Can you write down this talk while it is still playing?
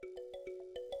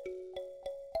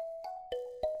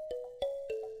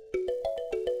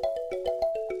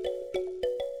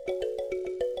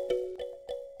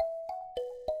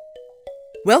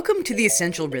Welcome to The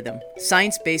Essential Rhythm,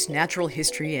 science-based natural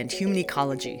history and human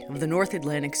ecology of the North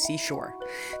Atlantic seashore.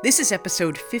 This is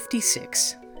episode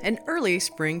 56, an early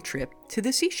spring trip to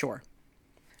the seashore.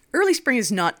 Early spring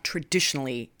is not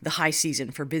traditionally the high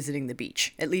season for visiting the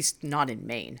beach, at least not in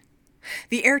Maine.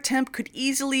 The air temp could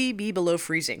easily be below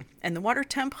freezing, and the water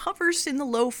temp hovers in the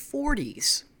low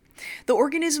 40s. The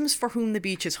organisms for whom the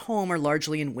beach is home are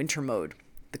largely in winter mode.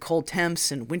 The cold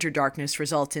temps and winter darkness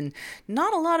result in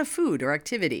not a lot of food or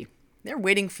activity. They're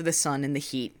waiting for the sun and the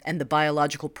heat and the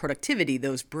biological productivity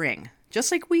those bring,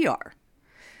 just like we are.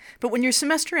 But when your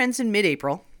semester ends in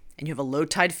mid-April, and you have a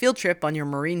low-tide field trip on your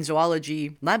marine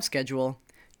zoology lab schedule,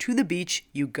 to the beach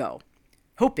you go,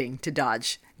 hoping to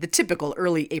dodge the typical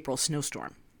early April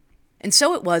snowstorm. And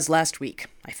so it was last week.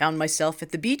 I found myself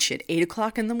at the beach at 8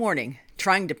 o'clock in the morning,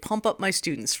 trying to pump up my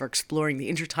students for exploring the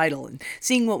intertidal and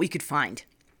seeing what we could find.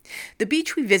 The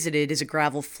beach we visited is a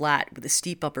gravel flat with a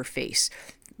steep upper face,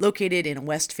 located in a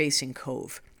west-facing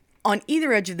cove. On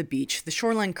either edge of the beach, the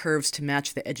shoreline curves to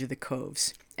match the edge of the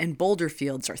coves, and boulder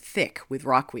fields are thick with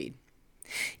rockweed.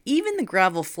 Even the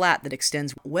gravel flat that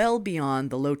extends well beyond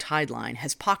the low tide line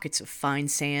has pockets of fine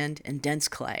sand and dense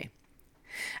clay.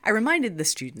 I reminded the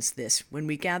students this when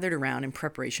we gathered around in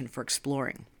preparation for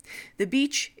exploring. The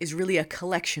beach is really a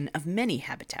collection of many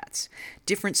habitats,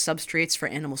 different substrates for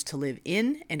animals to live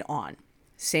in and on.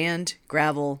 Sand,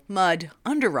 gravel, mud,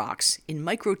 under rocks, in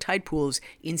micro tide pools,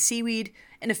 in seaweed,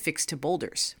 and affixed to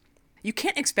boulders. You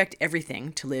can't expect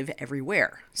everything to live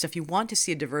everywhere, so if you want to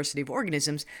see a diversity of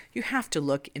organisms, you have to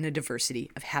look in a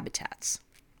diversity of habitats.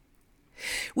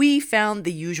 We found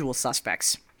the usual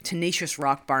suspects. Tenacious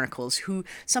rock barnacles who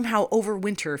somehow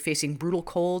overwinter facing brutal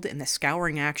cold and the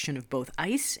scouring action of both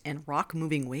ice and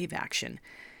rock-moving wave action,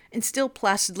 and still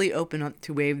placidly open up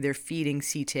to wave their feeding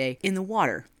setae in the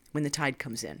water when the tide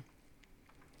comes in.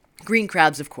 Green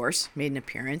crabs, of course, made an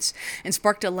appearance and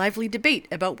sparked a lively debate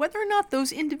about whether or not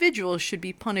those individuals should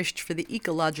be punished for the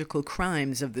ecological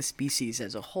crimes of the species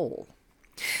as a whole.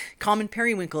 Common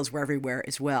periwinkles were everywhere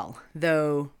as well,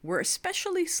 though were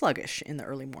especially sluggish in the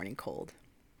early morning cold.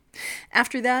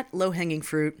 After that low-hanging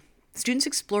fruit, students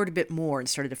explored a bit more and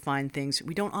started to find things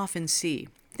we don't often see,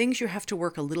 things you have to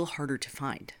work a little harder to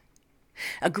find.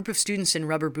 A group of students in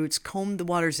rubber boots combed the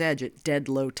water's edge at dead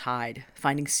low tide,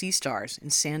 finding sea stars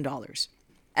and sand dollars.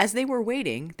 As they were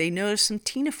waiting, they noticed some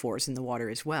ctenophores in the water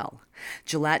as well,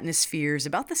 gelatinous spheres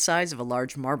about the size of a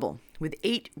large marble, with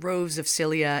 8 rows of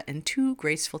cilia and 2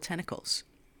 graceful tentacles.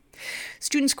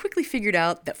 Students quickly figured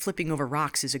out that flipping over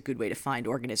rocks is a good way to find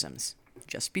organisms.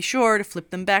 Just be sure to flip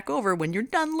them back over when you're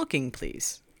done looking,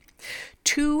 please.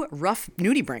 2 rough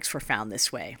nudibranchs were found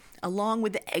this way, along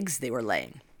with the eggs they were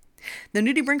laying. The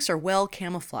nudibranchs are well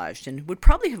camouflaged and would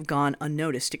probably have gone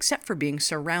unnoticed except for being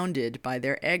surrounded by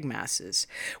their egg masses,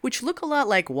 which look a lot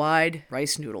like wide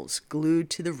rice noodles glued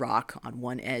to the rock on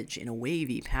one edge in a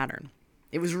wavy pattern.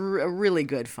 It was a really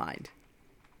good find.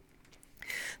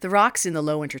 The rocks in the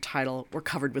low intertidal were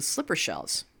covered with slipper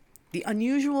shells, the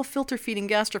unusual filter-feeding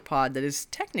gastropod that is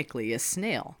technically a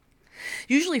snail.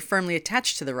 Usually firmly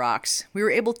attached to the rocks, we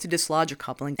were able to dislodge a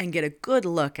couple and get a good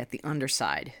look at the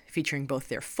underside, featuring both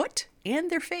their foot and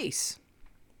their face.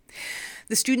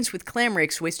 The students with clam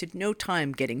rakes wasted no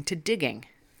time getting to digging,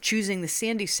 choosing the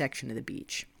sandy section of the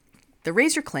beach. The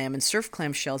razor clam and surf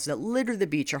clam shells that litter the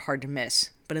beach are hard to miss,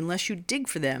 but unless you dig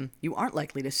for them, you aren't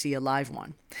likely to see a live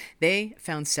one. They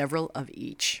found several of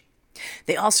each.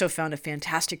 They also found a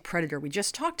fantastic predator we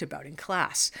just talked about in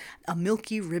class, a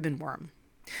milky ribbon worm.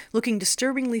 Looking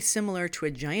disturbingly similar to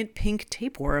a giant pink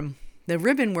tapeworm, the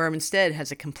ribbon worm instead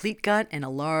has a complete gut and a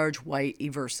large white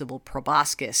eversible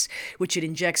proboscis, which it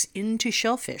injects into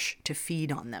shellfish to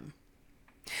feed on them.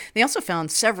 They also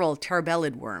found several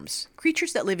terebellid worms,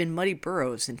 creatures that live in muddy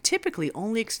burrows and typically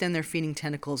only extend their feeding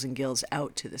tentacles and gills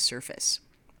out to the surface.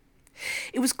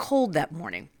 It was cold that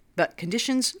morning, but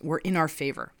conditions were in our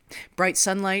favor. Bright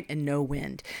sunlight and no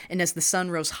wind, and as the sun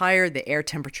rose higher, the air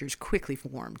temperatures quickly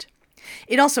warmed.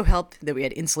 It also helped that we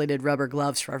had insulated rubber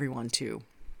gloves for everyone, too.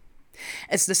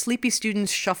 As the sleepy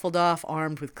students shuffled off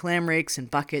armed with clam rakes and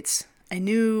buckets, I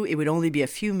knew it would only be a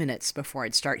few minutes before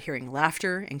I'd start hearing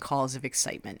laughter and calls of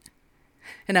excitement.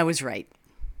 And I was right.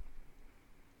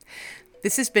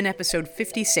 This has been episode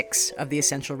 56 of The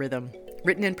Essential Rhythm,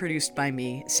 written and produced by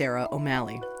me, Sarah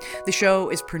O'Malley. The show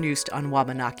is produced on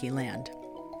Wabanaki land.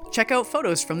 Check out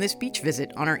photos from this beach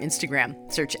visit on our Instagram.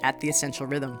 Search @The Essential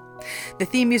Rhythm. The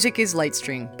theme music is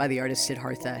Lightstream by the artist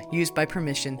Siddhartha, used by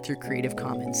permission through Creative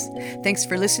Commons. Thanks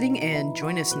for listening and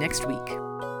join us next week.